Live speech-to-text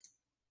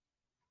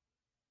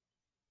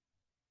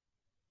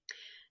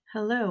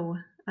Hello.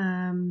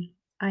 I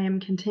am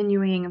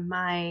continuing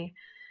my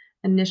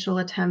initial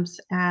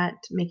attempts at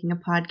making a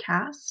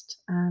podcast.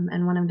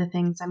 And one of the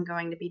things I'm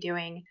going to be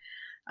doing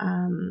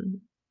um,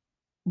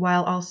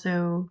 while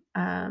also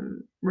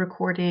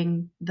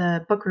recording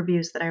the book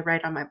reviews that I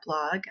write on my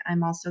blog,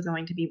 I'm also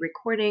going to be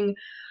recording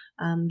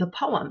the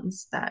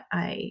poems that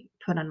I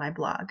put on my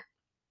blog.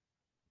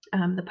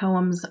 The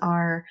poems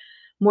are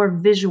more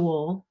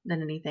visual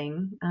than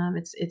anything.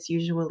 It's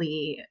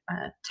usually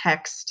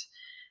text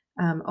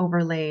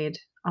overlaid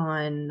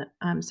on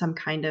some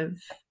kind of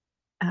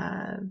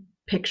uh,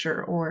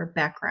 picture or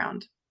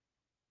background.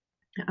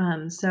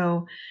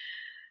 So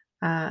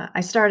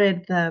I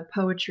started the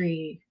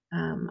poetry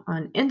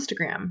on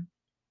Instagram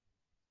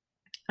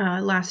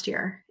last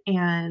year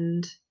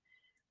and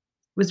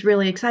was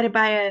really excited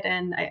by it.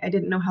 And I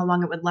didn't know how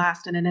long it would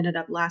last, and it ended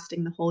up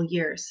lasting the whole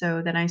year.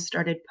 So then I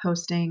started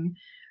posting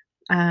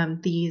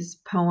these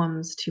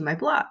poems to my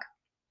blog.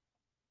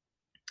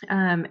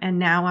 And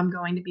now I'm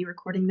going to be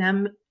recording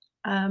them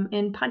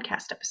in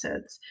podcast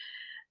episodes.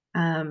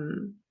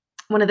 Um,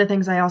 One of the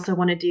things I also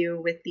want to do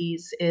with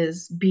these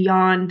is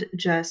beyond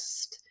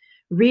just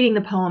reading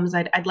the poems,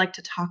 I'd like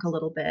to talk a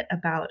little bit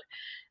about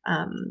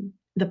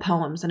the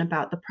poems and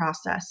about the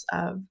process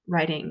of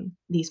writing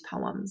these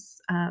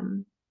poems.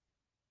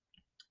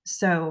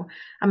 So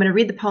I'm going to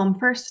read the poem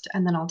first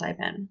and then I'll dive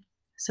in.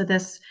 So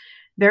this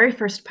very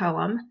first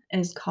poem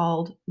is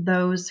called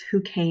Those Who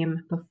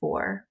Came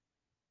Before.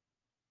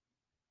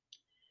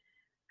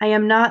 I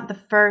am not the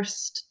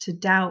first to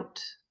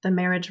doubt the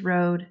marriage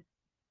road.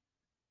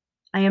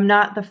 I am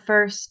not the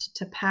first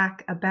to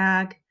pack a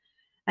bag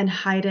and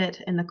hide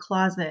it in the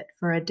closet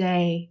for a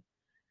day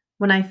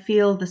when I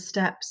feel the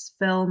steps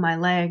fill my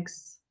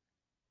legs.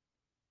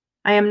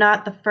 I am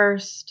not the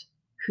first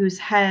whose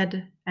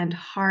head and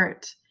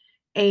heart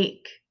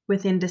ache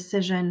with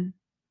indecision.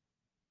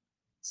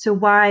 So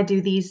why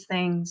do these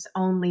things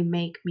only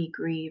make me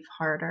grieve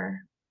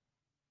harder?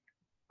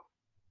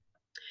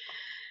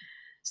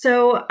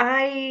 So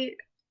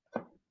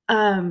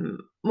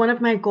one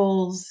of my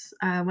goals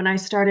when I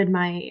started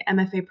my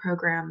MFA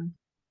program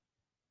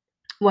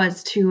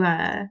was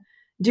to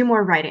do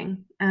more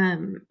writing,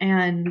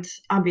 and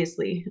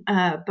obviously,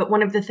 but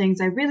one of the things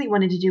I really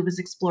wanted to do was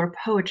explore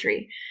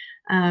poetry.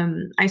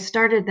 I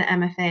started the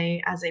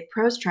MFA as a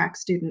prose track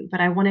student, but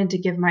I wanted to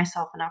give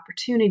myself an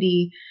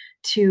opportunity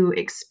to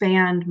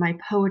expand my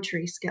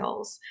poetry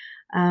skills.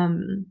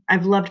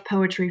 I've loved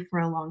poetry for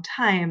a long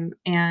time,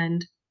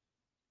 and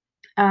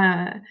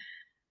uh,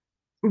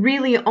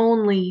 really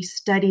only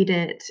studied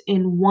it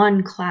in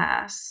one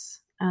class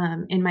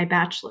in my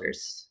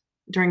bachelor's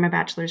during my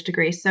bachelor's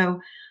degree. So,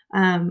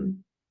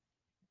 um,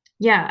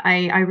 yeah,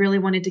 I really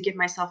wanted to give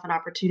myself an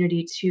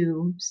opportunity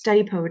to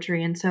study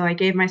poetry. And so I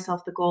gave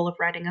myself the goal of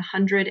writing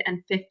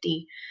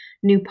 150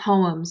 new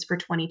poems for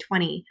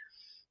 2020.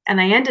 And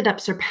I ended up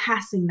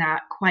surpassing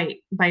that quite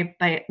by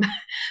by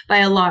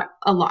a lot.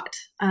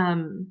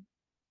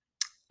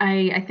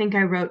 I think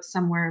I wrote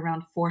somewhere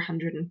around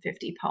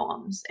 450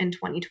 poems in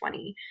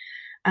 2020.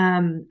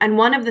 And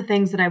one of the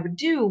things that I would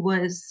do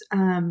was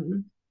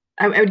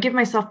I would give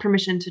myself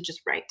permission to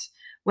just write.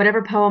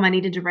 Whatever poem I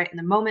needed to write in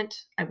the moment,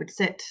 I would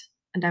sit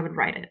and I would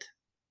write it.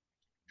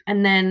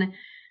 And then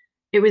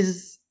it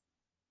was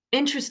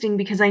interesting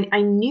because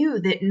I knew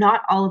that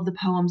not all of the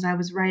poems I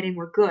was writing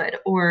were good,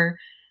 or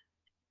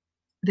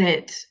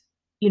that,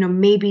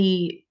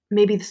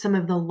 maybe some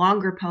of the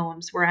longer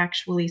poems were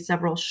actually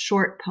several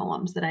short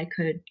poems that I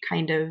could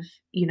kind of,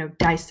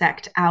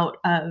 dissect out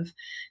of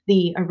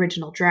the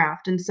original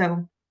draft. And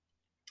so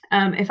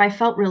if I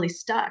felt really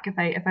stuck, if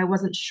I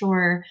wasn't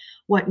sure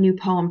what new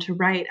poem to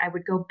write, I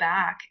would go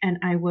back and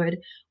I would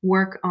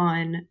work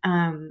on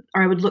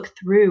or I would look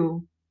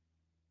through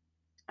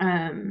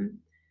um,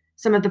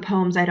 some of the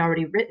poems I'd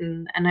already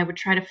written, and I would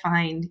try to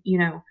find,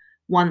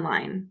 one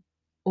line,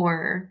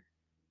 or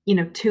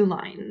two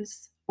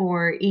lines,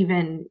 or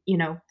even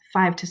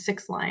 5 to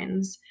 6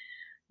 lines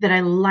that I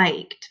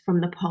liked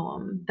from the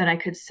poem, that I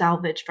could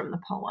salvage from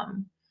the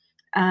poem.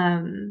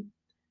 Um,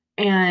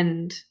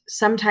 and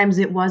sometimes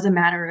it was a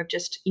matter of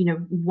just,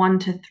 1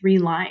 to 3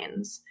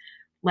 lines.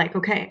 Like,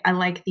 okay, I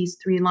like these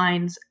 3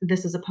 lines.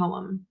 This is a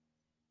poem.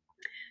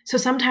 So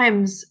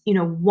sometimes,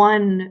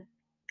 one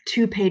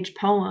 2-page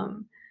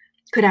poem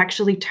could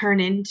actually turn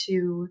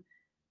into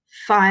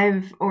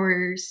 5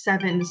 or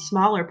 7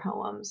 smaller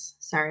poems.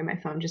 Sorry, my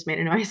phone just made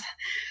a noise.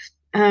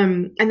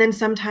 And then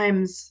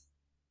sometimes,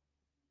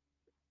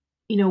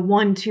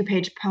 one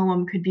 2-page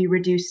poem could be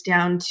reduced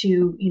down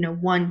to,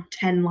 one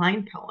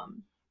 10-line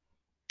poem.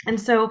 And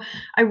so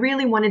I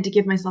really wanted to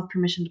give myself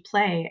permission to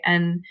play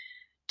and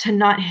to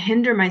not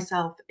hinder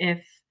myself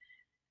if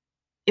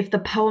the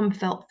poem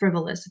felt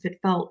frivolous, if it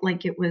felt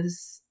like it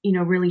was,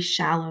 really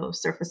shallow,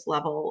 surface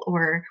level,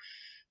 or,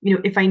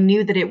 if I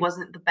knew that it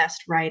wasn't the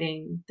best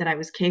writing that I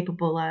was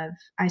capable of,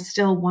 I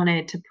still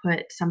wanted to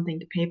put something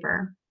to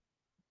paper.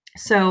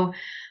 So,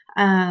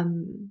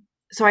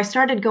 so I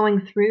started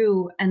going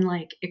through and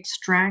like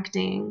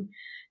extracting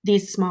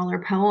these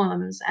smaller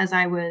poems as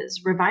I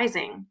was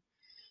revising.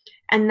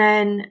 And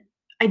then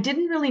I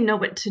didn't really know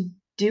what to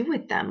do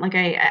with them. Like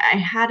I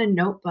had a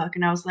notebook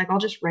and I was like, I'll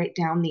just write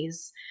down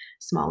these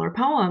smaller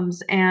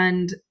poems.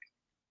 And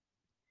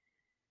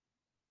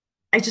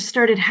I just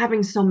started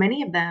having so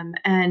many of them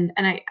and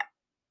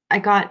I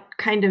got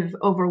kind of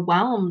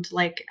overwhelmed,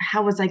 like,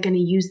 how was I gonna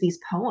use these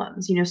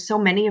poems? You know, so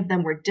many of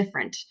them were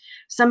different.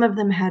 Some of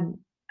them had,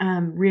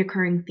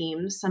 reoccurring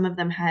themes, some of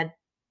them had,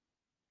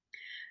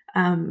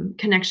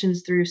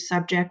 connections through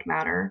subject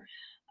matter,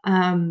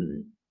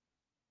 um,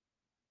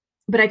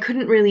 but I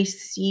couldn't really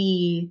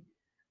see,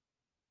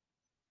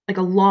 like,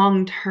 a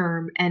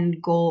long-term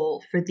end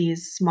goal for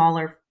these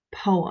smaller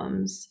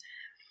poems,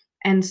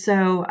 and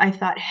so I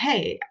thought,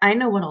 "Hey, I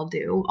know what I'll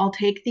do. I'll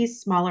take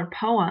these smaller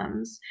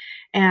poems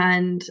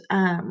and,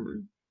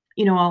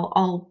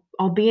 I'll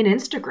be an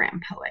Instagram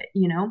poet,"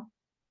 you know?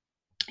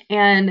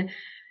 And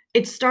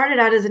it started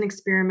out as an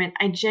experiment.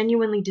 I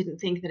genuinely didn't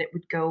think that it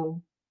would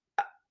go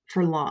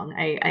for long.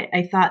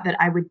 I thought that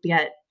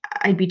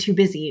I'd be too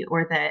busy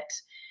or that,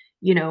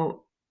 you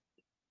know,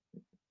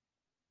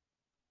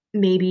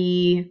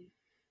 maybe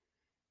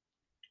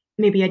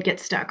maybe I'd get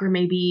stuck or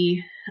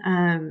maybe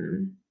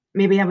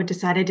I would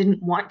decide I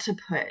didn't want to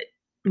put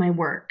my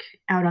work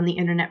out on the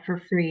internet for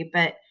free,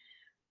 but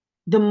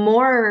the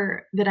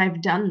more that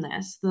I've done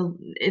this, the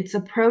it's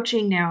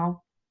approaching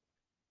now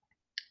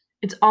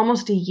it's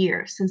almost a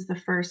year since the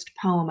first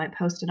poem I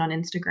posted on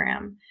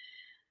Instagram.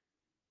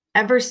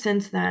 Ever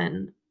since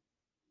then,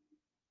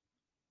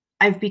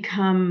 I've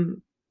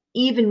become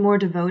even more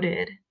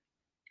devoted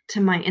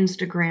to my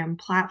Instagram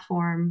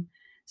platform,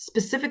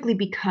 specifically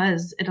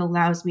because it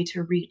allows me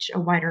to reach a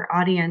wider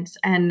audience,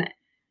 and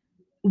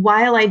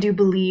while I do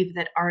believe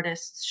that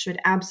artists should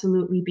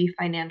absolutely be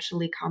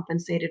financially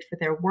compensated for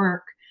their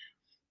work,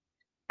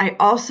 I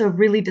also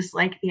really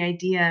dislike the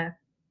idea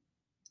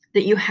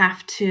that you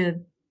have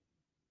to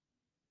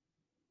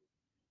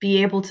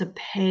be able to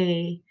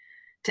pay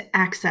to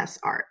access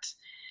art.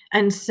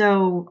 And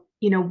so,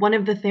 one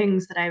of the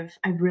things that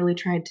I've really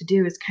tried to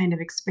do is kind of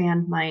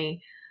expand my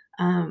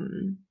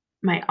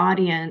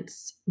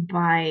audience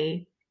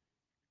by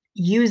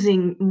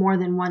using more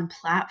than one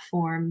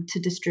platform to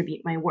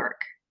distribute my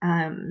work.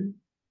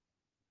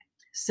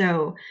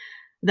 So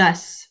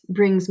thus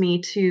brings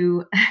me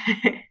to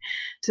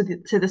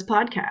to this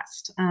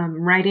podcast.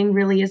 Writing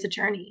really is a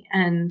journey,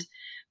 and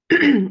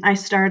I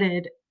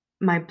started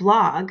my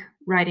blog,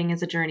 Writing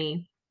as a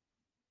Journey,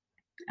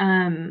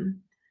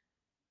 um,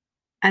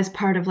 as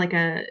part of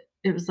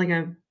it was like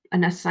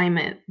an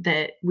assignment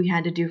that we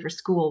had to do for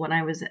school when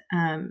I was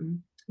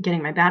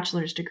getting my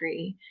bachelor's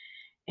degree,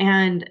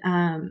 and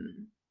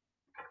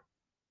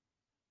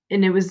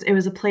it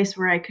was a place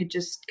where I could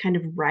just kind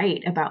of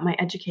write about my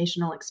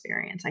educational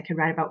experience. I could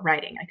write about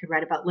writing. I could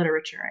write about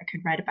literature. I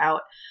could write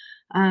about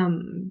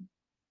um,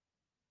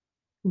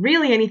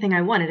 really anything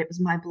I wanted. It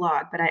was my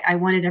blog, but I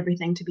wanted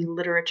everything to be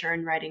literature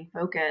and writing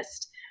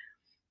focused.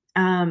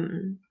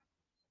 Um,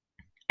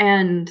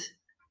 and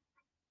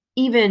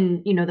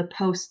even, the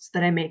posts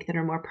that I make that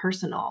are more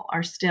personal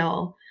are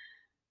still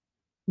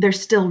they're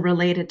still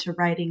related to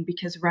writing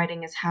because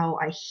writing is how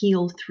I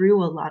heal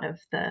through a lot of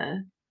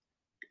the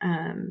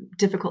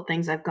difficult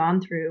things I've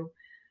gone through.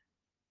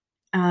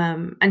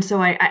 And so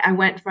I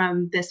went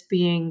from this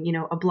being,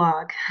 a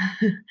blog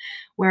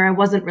where I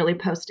wasn't really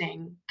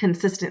posting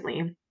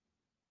consistently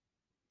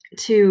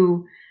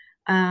to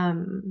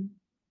um,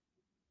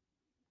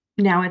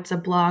 now it's a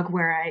blog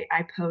where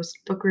I post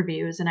book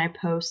reviews and I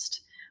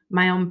post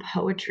my own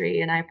poetry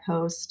and I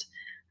post,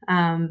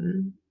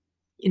 um,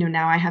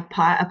 now I have a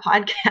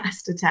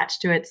podcast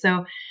attached to it.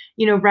 So,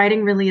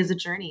 writing really is a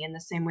journey in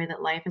the same way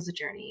that life is a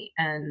journey.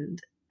 And,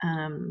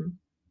 um,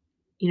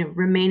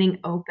 remaining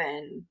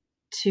open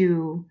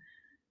to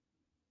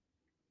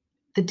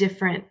the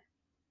different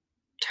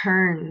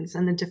turns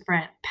and the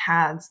different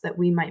paths that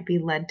we might be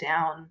led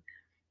down,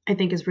 I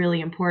think is really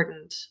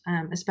important,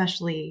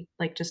 especially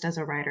like just as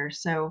a writer.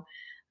 So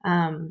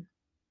um,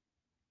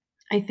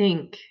 I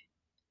think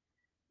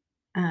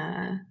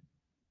uh,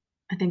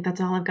 I think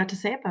that's all I've got to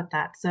say about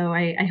that. So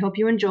I hope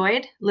you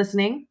enjoyed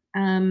listening,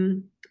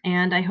 and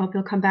I hope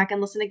you'll come back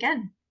and listen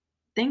again.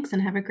 Thanks,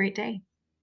 and have a great day.